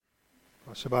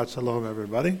Well, Shabbat Shalom,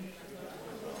 everybody.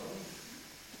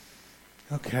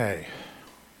 Okay,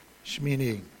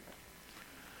 Shmini,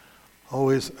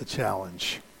 always a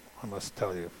challenge, I must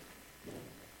tell you.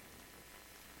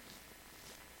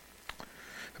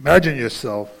 Imagine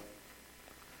yourself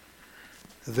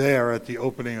there at the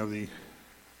opening of the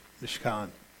Mishkan.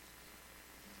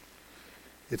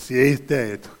 It's the 8th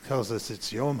day. It tells us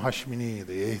it's Yom HaShmini,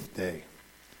 the 8th day.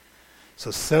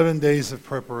 So 7 days of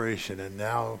preparation, and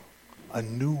now a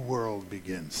new world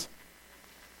begins.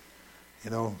 You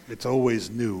know, it's always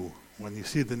new. When you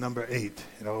see the number 8,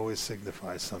 it always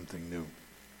signifies something new.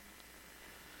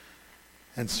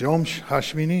 And it's Yom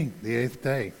HaShmini, the 8th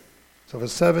day. So for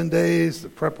 7 days, the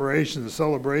preparations, the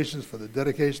celebrations for the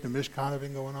dedication of Mishkan have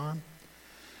been going on.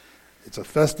 It's a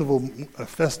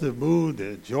festive mood,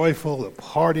 a joyful, a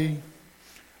party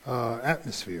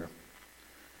atmosphere.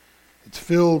 It's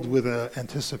filled with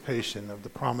anticipation of the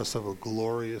promise of a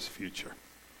glorious future.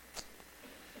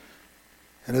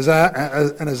 And as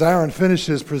Aaron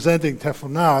finishes presenting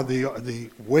Tefillah,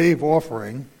 the wave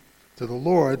offering to the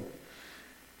Lord,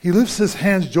 he lifts his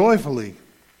hands joyfully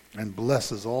and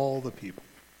blesses all the people.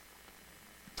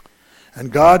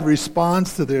 And God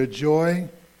responds to their joy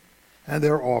and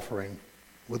their offering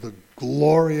with a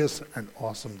glorious and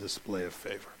awesome display of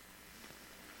favor.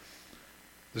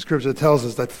 The scripture tells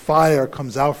us that fire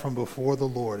comes out from before the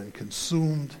Lord and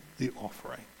consumed the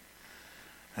offering.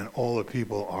 And all the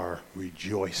people are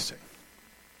rejoicing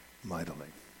mightily.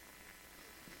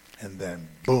 And then,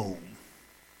 boom,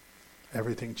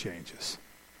 everything changes.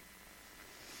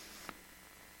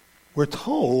 We're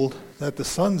told that the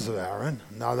sons of Aaron,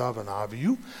 Nadav and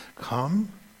Abihu, come,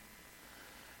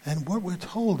 and what we're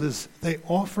told is they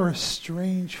offer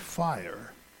strange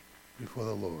fire before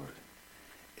the Lord.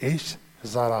 Eish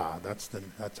Zara, that's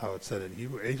how it's said in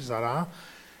Hebrew. Eish Zara,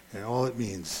 and all it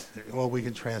means, all we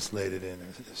can translate it in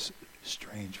is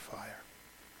strange fire.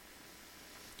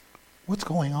 What's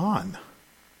going on?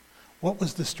 What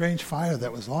was the strange fire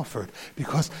that was offered?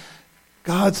 Because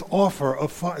God's offer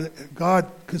of fire,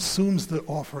 God consumes the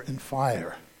offer in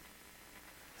fire.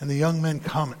 And the young men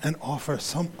come and offer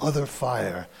some other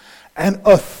fire. And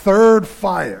a third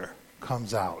fire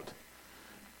comes out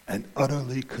and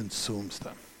utterly consumes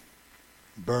them,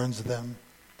 burns them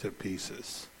to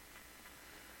pieces.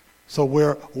 So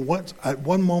at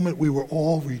one moment we were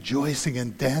all rejoicing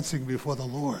and dancing before the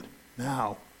Lord.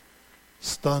 Now,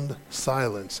 stunned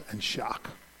silence and shock.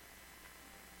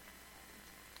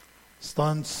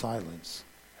 Stunned silence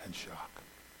and shock.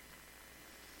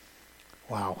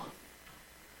 Wow.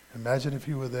 Imagine if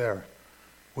you were there.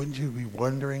 Wouldn't you be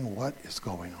wondering what is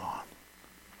going on?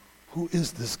 Who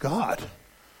is this God?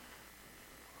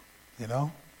 You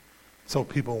know? So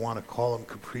people want to call him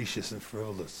capricious and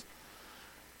frivolous.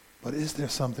 But is there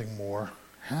something more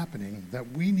happening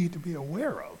that we need to be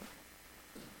aware of?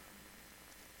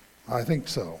 I think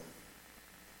so.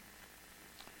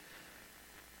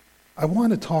 I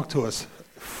want to talk to us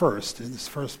first, in this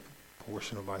first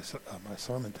portion of my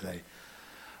sermon today,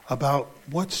 about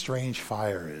what strange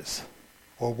fire is,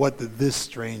 or what this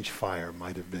strange fire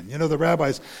might have been. You know, the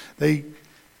rabbis, they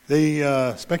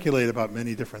speculate about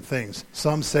many different things.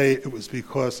 Some say it was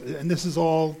because, and this is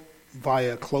all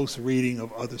via close reading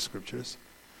of other scriptures.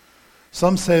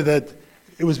 Some say that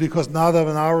it was because Nadav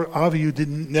and Abihu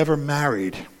never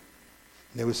married.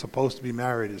 They were supposed to be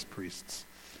married as priests,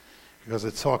 because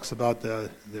it talks about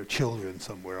their children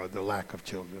somewhere, or the lack of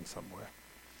children somewhere.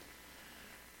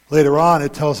 Later on,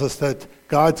 it tells us that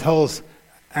God tells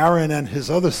Aaron and his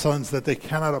other sons that they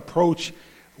cannot approach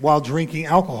while drinking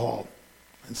alcohol.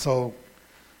 And so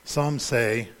some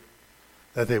say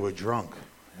that they were drunk.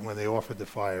 And when they offered the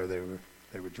fire, they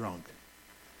were drunk.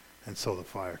 And so the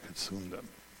fire consumed them.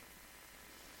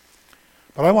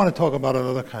 But I want to talk about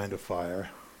another kind of fire,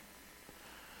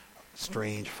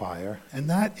 strange fire, and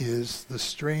that is the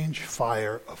strange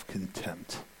fire of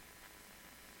contempt.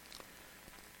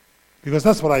 Because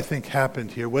that's what I think happened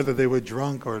here, whether they were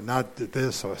drunk or not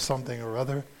this or something or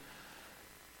other.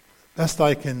 Best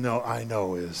I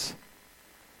know is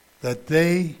that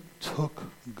they took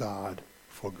God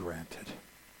for granted.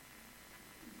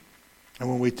 And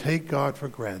when we take God for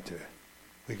granted,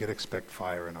 we can expect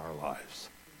fire in our lives.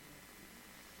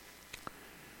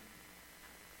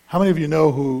 How many of you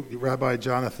know who Rabbi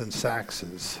Jonathan Sacks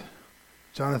is?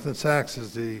 Jonathan Sacks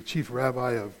is the chief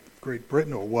rabbi of Great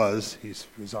Britain, or was. He's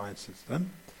resigned since then.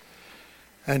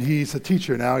 And he's a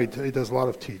teacher now. He does a lot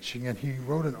of teaching, and he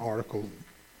wrote an article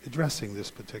addressing this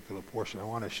particular portion. I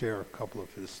want to share a couple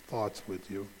of his thoughts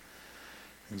with you,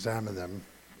 examine them.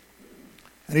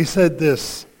 And he said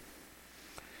this.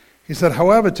 He said,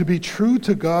 however, to be true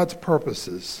to God's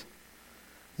purposes,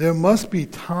 There must be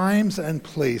times and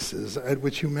places at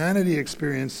which humanity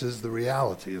experiences the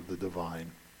reality of the divine.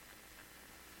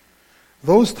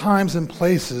 Those times and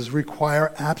places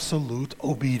require absolute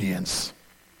obedience.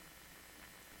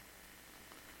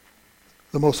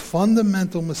 The most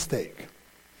fundamental mistake,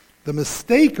 the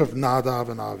mistake of Nadav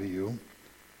and Avihu,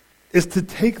 is to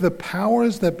take the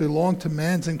powers that belong to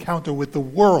man's encounter with the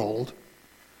world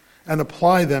and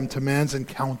apply them to man's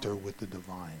encounter with the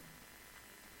divine.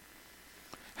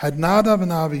 Had Nadav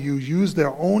and Avihu used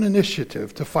their own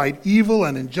initiative to fight evil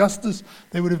and injustice,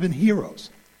 they would have been heroes.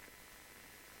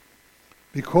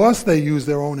 Because they used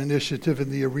their own initiative in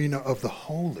the arena of the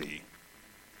holy,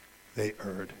 they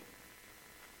erred.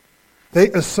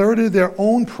 They asserted their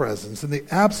own presence in the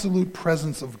absolute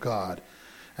presence of God,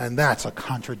 and that's a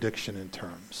contradiction in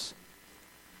terms.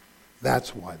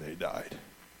 That's why they died.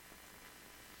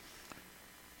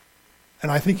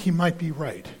 And I think he might be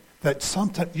right, that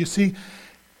sometimes, you see,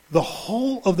 the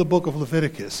whole of the book of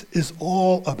Leviticus is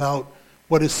all about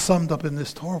what is summed up in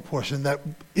this Torah portion, that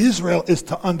Israel is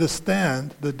to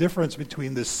understand the difference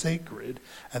between the sacred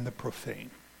and the profane.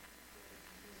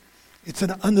 It's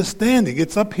an understanding.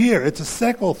 It's up here. It's a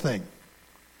secular thing.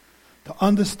 To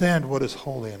understand what is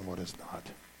holy and what is not.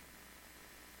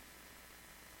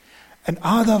 And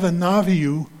Nadav and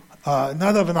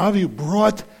Avihu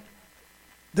brought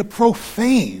the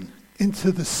profane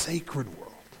into the sacred world.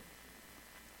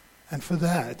 And for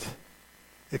that,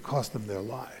 it cost them their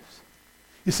lives.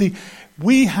 You see,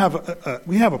 we have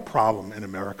a problem in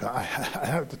America, I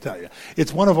have to tell you.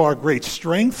 It's one of our great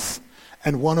strengths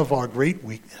and one of our great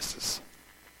weaknesses.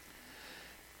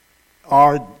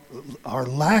 Our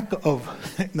lack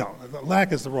of, no,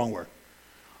 lack is the wrong word.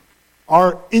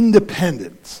 Our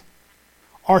independence,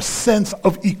 our sense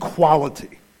of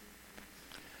equality.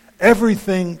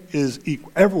 Everything is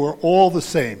equal. We're all the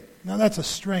same. Now that's a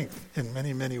strength in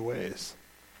many, many ways.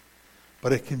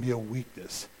 But it can be a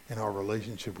weakness in our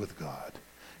relationship with God.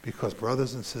 Because,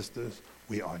 brothers and sisters,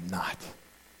 we are not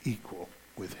equal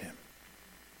with him.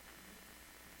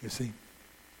 You see?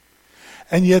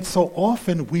 And yet so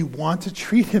often we want to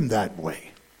treat him that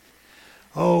way.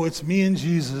 Oh, it's me and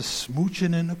Jesus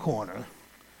smooching in the corner.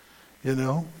 You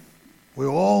know? We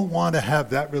all want to have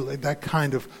that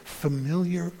kind of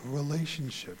familiar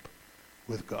relationship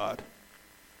with God.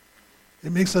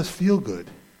 It makes us feel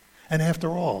good. And after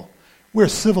all, we're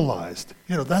civilized.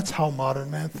 You know, that's how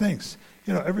modern man thinks.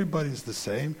 You know, everybody's the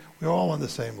same. We're all on the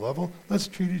same level. Let's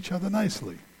treat each other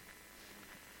nicely.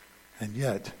 And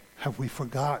yet, have we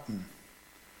forgotten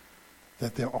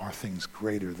that there are things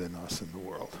greater than us in the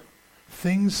world?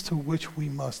 Things to which we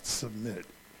must submit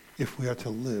if we are to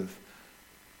live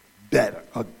better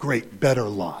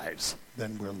lives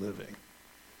than we're living.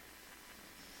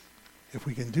 If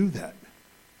we can do that,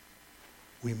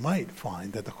 we might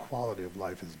find that the quality of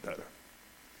life is better.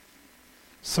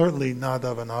 Certainly,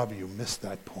 Nadav and Abihu missed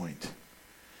that point.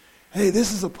 Hey,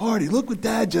 this is a party. Look what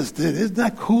Dad just did. Isn't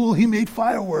that cool? He made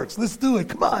fireworks. Let's do it.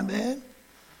 Come on, man.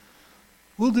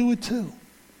 We'll do it too.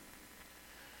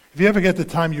 If you ever get the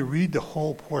time, you read the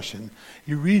whole portion.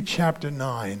 You read chapter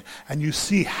 9, and you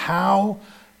see how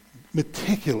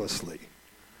meticulously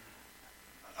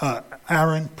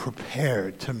Aaron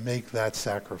prepared to make that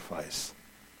sacrifice.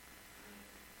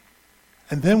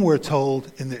 And then we're told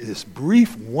in this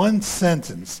brief one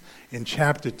sentence in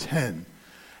chapter 10,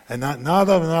 and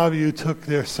Nadav and Abihu took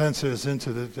their censers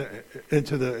into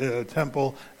the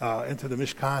temple, into the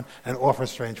Mishkan, and offered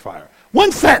strange fire.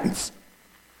 One sentence!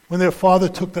 When their father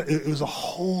took it was a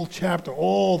whole chapter,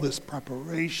 all this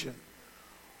preparation,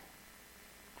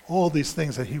 all these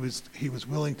things that he was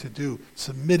willing to do,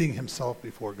 submitting himself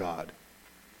before God.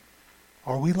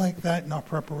 Are we like that in our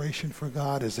preparation for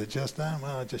God? Is it just,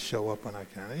 I'll just show up when I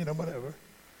can, whatever?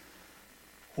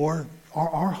 Or are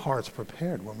our hearts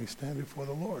prepared when we stand before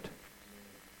the Lord?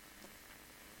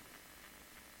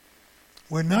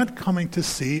 We're not coming to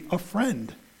see a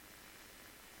friend.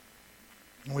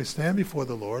 When we stand before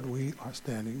the Lord, we are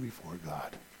standing before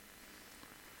God.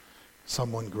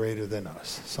 Someone greater than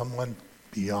us, someone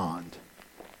beyond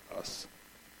us.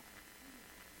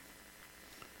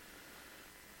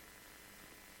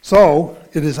 So,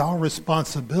 it is our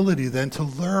responsibility then to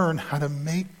learn how to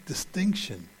make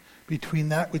distinction between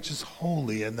that which is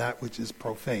holy and that which is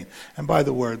profane. And by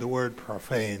the word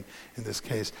profane in this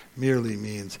case merely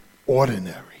means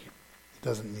ordinary. It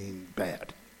doesn't mean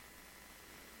bad.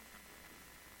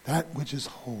 That which is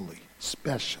holy,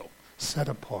 special, set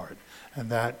apart,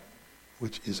 and that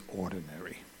which is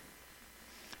ordinary.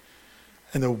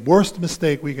 And the worst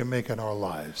mistake we can make in our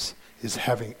lives is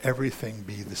having everything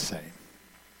be the same.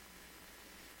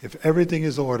 If everything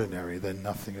is ordinary, then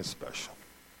nothing is special.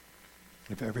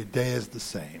 If every day is the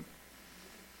same,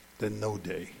 then no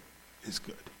day is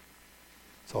good.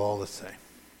 It's all the same.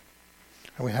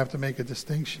 And we have to make a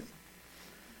distinction.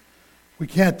 We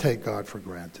can't take God for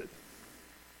granted.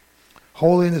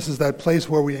 Holiness is that place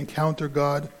where we encounter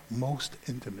God most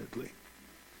intimately.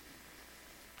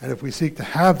 And if we seek to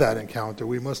have that encounter,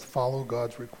 we must follow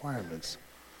God's requirements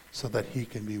so that he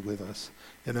can be with us.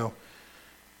 You know,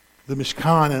 the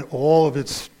Mishkan and all of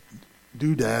its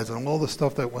doodads and all the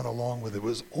stuff that went along with it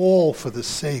was all for the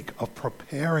sake of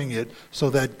preparing it so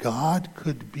that God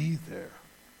could be there.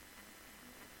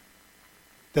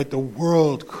 That the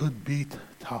world could be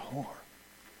tahor,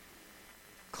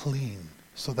 clean,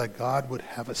 so that God would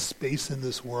have a space in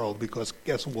this world, because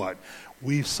guess what?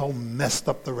 We've so messed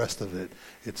up the rest of it.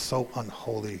 It's so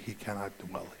unholy, he cannot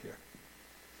dwell here.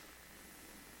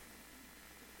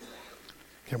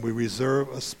 Can we reserve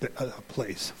a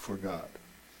place for God?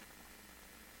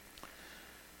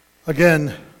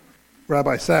 Again,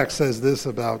 Rabbi Sachs says this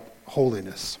about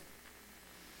holiness.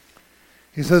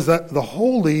 He says that the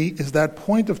holy is that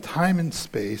point of time and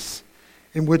space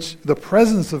in which the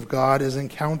presence of God is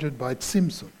encountered by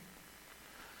tzimtzum,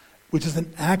 which is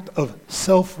an act of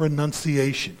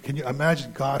self-renunciation. Can you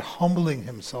imagine God humbling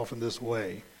himself in this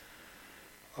way?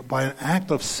 By an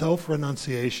act of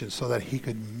self-renunciation so that he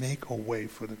could make a way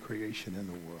for the creation in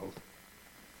the world.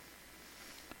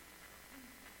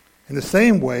 In the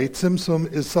same way,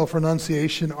 tzimtzum is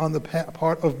self-renunciation on the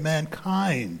part of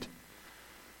mankind.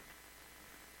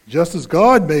 Just as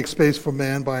God makes space for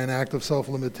man by an act of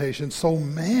self-limitation, so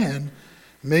man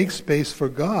makes space for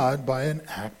God by an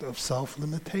act of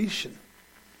self-limitation.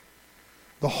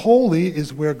 The holy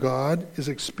is where God is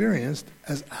experienced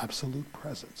as absolute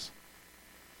presence.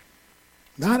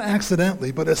 Not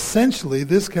accidentally, but essentially,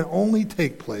 this can only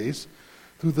take place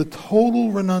through the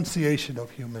total renunciation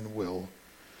of human will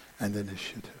and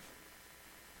initiative.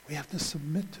 We have to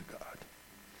submit to God.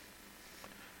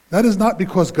 That is not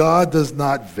because God does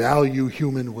not value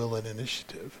human will and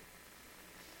initiative.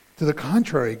 To the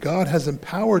contrary, God has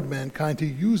empowered mankind to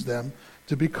use them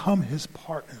to become his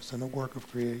partners in the work of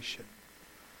creation.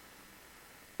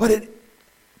 But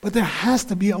there has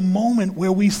to be a moment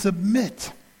where we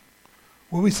submit,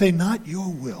 where we say, not your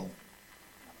will,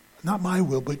 not my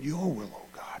will, but your will, oh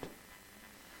God.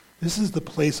 This is the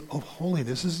place of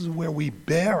holiness. This is where we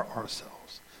bear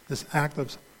ourselves, this act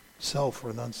of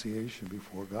self-renunciation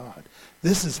before God.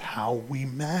 This is how we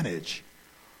manage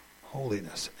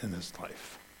holiness in this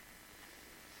life.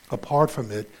 Apart from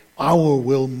it, our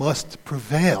will must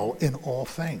prevail in all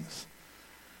things.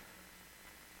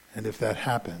 And if that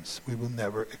happens, we will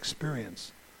never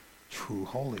experience true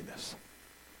holiness.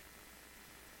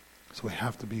 So we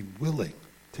have to be willing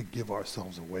to give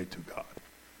ourselves away to God,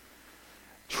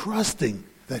 trusting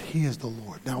that he is the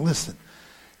Lord. Now listen,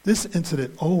 this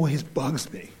incident always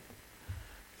bugs me.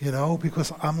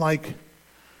 Because I'm like,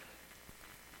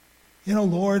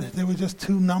 Lord, they were just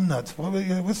two numbnuts.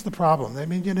 What's the problem? I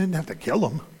mean, you didn't have to kill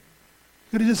them.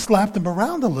 You could have just slapped them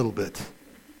around a little bit.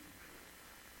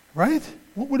 Right?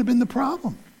 What would have been the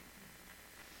problem?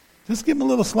 Just give them a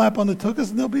little slap on the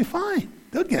tuchus and they'll be fine.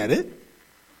 They'll get it.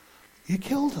 You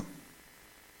killed them.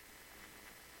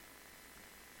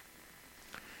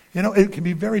 It can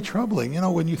be very troubling,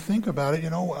 when you think about it,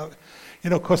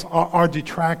 because our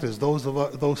detractors, those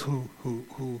who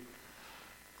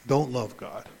don't love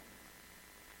God,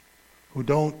 who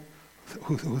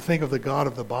think of the God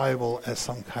of the Bible as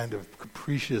some kind of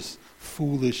capricious,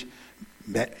 foolish,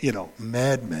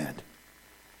 madman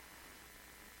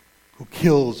who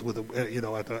kills with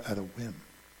at a whim.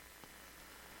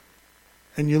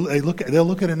 And they'll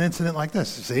look at an incident like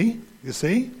this. You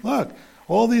see, look.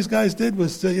 All these guys did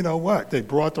was, what? They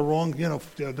brought the wrong,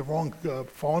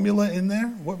 formula in there.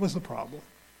 What was the problem?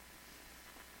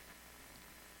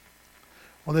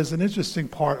 Well, there's an interesting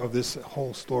part of this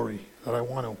whole story that I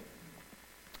want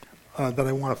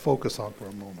to focus on for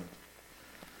a moment,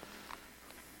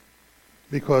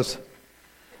 because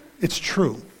it's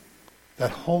true that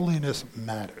holiness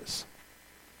matters.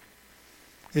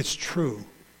 It's true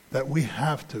that we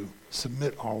have to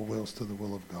submit our wills to the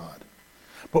will of God.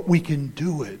 But we can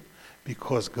do it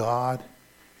because God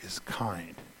is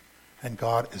kind, and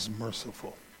God is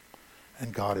merciful,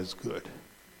 and God is good.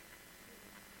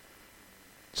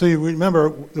 So you remember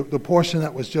the portion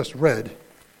that was just read.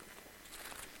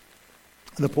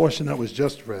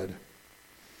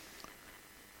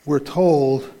 We're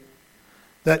told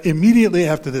that immediately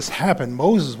after this happened,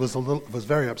 Moses was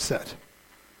very upset.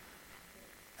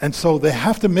 And so they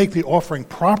have to make the offering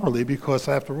properly, because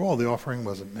after all, the offering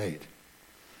wasn't made.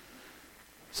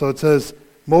 So it says,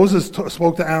 Moses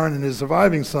spoke to Aaron and his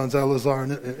surviving sons, Eleazar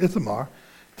and Ithamar,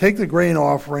 take the grain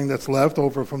offering that's left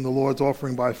over from the Lord's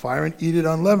offering by fire and eat it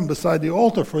unleavened beside the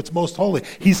altar, for it's most holy.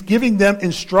 He's giving them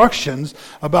instructions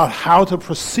about how to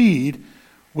proceed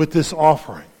with this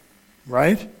offering,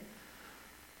 right?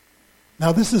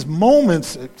 Now this is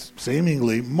moments,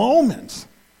 seemingly moments,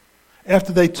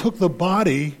 after they took the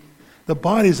bodies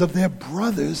of their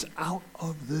brothers out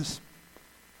of this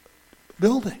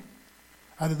building,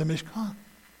 out of the Mishkan.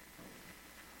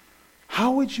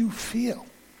 How would you feel?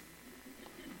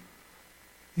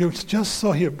 You just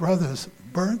saw your brothers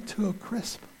burnt to a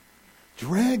crisp,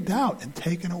 dragged out and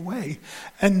taken away.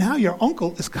 And now your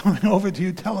uncle is coming over to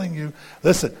you telling you,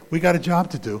 listen, we got a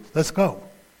job to do. Let's go.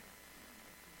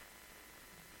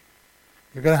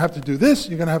 You're going to have to do this.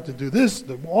 You're going to have to do this,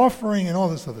 the offering and all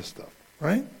this other stuff,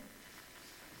 right?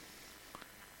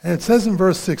 And it says in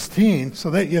verse 16, so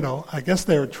they, I guess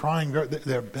they were trying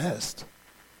their best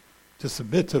to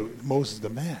submit to Moses'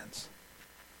 demands.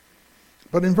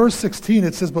 But in verse 16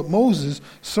 it says, but Moses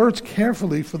searched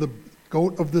carefully for the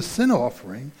goat of the sin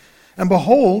offering, and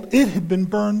behold, it had been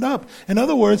burned up. In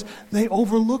other words, they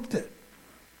overlooked it.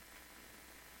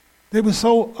 They were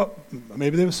so,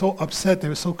 maybe they were so upset, they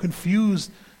were so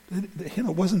confused, it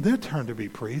wasn't their turn to be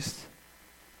priests,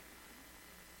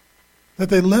 that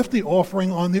they left the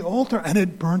offering on the altar and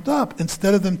it burnt up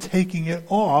instead of them taking it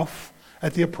off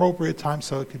at the appropriate time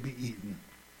so it could be eaten.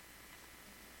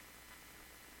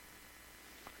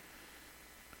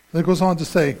 It goes on to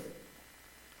say,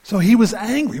 so he was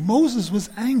angry. Moses was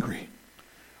angry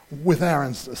with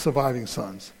Aaron's surviving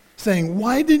sons, saying,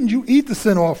 why didn't you eat the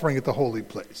sin offering at the holy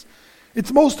place?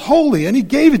 It's most holy, and he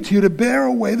gave it to you to bear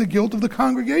away the guilt of the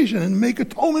congregation and make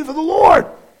atonement for the Lord.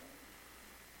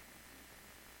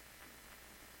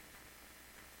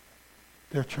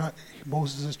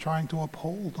 Moses is trying to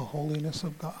uphold the holiness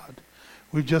of God.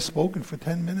 We've just spoken for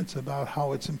 10 minutes about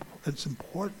how it's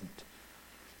important.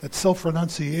 That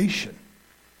self-renunciation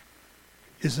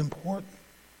is important.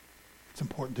 It's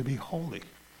important to be holy,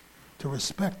 to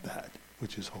respect that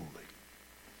which is holy.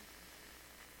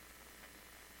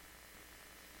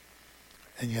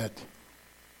 And yet,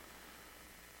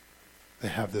 they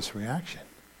have this reaction.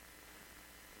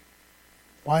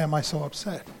 Why am I so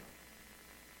upset?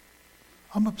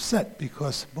 I'm upset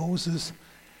because Moses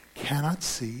cannot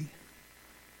see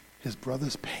his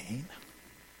brother's pain.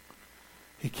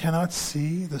 He cannot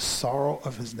see the sorrow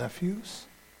of his nephews.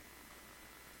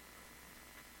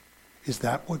 Is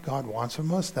that what God wants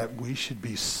from us? That we should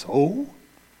be so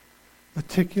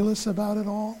meticulous about it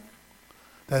all?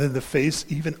 That in the face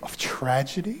even of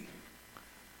tragedy,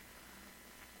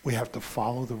 we have to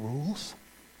follow the rules?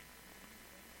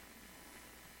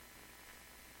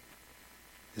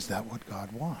 Is that what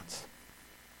God wants?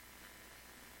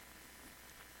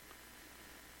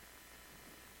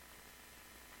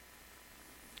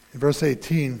 In verse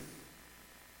 18,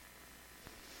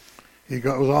 he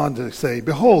goes on to say,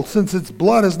 behold, since its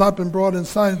blood has not been brought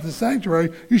inside the sanctuary,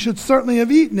 you should certainly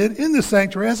have eaten it in the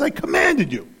sanctuary as I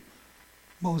commanded you.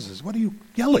 Moses, what are you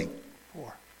yelling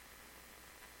for?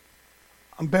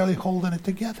 I'm barely holding it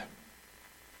together.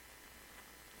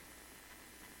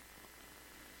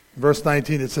 In verse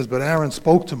 19 it says, but Aaron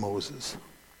spoke to Moses.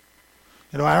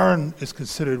 Aaron is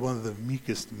considered one of the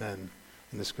meekest men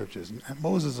in the scriptures. And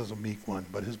Moses is a meek one,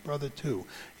 but his brother too.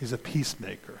 He's a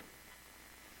peacemaker.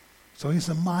 So he's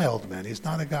a mild man. He's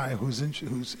not a guy who's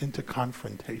into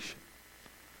confrontation.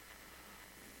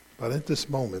 But at this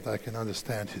moment, I can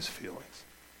understand his feelings.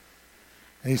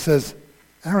 And he says,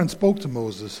 Aaron spoke to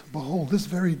Moses, behold, this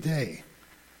very day,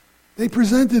 they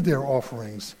presented their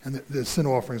offerings, and their sin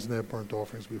offerings and their burnt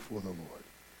offerings before the Lord.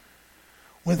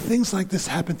 When things like this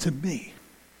happen to me,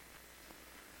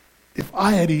 if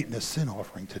I had eaten a sin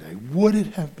offering today, would it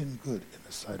have been good in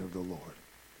the sight of the Lord,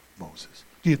 Moses?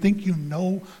 Do you think you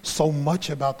know so much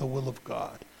about the will of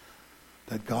God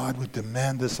that God would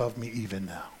demand this of me even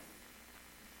now?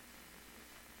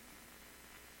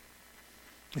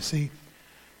 You see,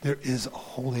 there is a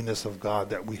holiness of God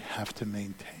that we have to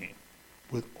maintain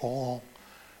with all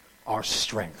our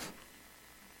strength.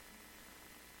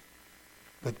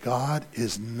 But God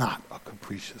is not a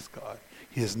capricious God.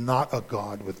 He is not a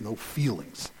God with no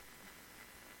feelings.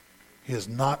 He is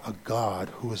not a God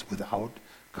who is without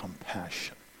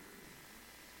compassion.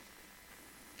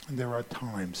 And there are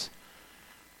times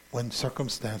when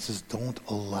circumstances don't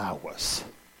allow us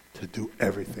to do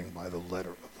everything by the letter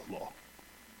of the law.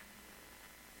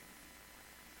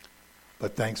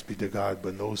 But thanks be to God,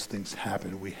 when those things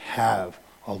happen, we have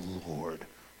a Lord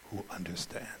who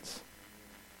understands.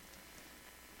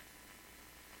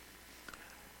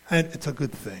 And it's a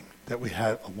good thing that we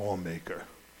had a lawmaker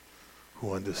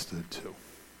who understood too.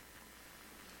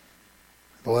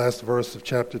 The last verse of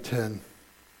chapter 10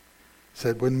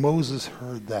 said, when Moses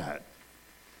heard that,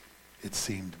 it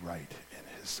seemed right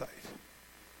in his sight.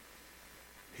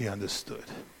 He understood.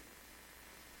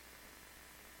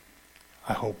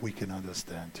 I hope we can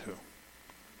understand too.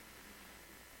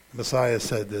 The Messiah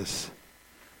said this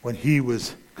when he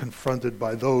was confronted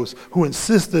by those who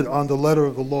insisted on the letter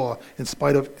of the law in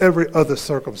spite of every other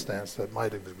circumstance that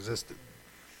might have existed.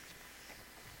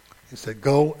 He said,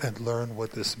 go and learn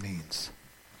what this means.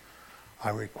 I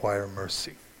require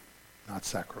mercy, not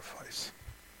sacrifice.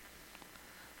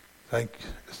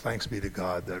 Thanks be to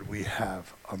God that we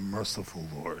have a merciful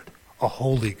Lord, a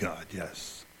holy God,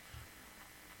 yes,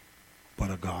 but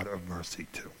a God of mercy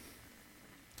too.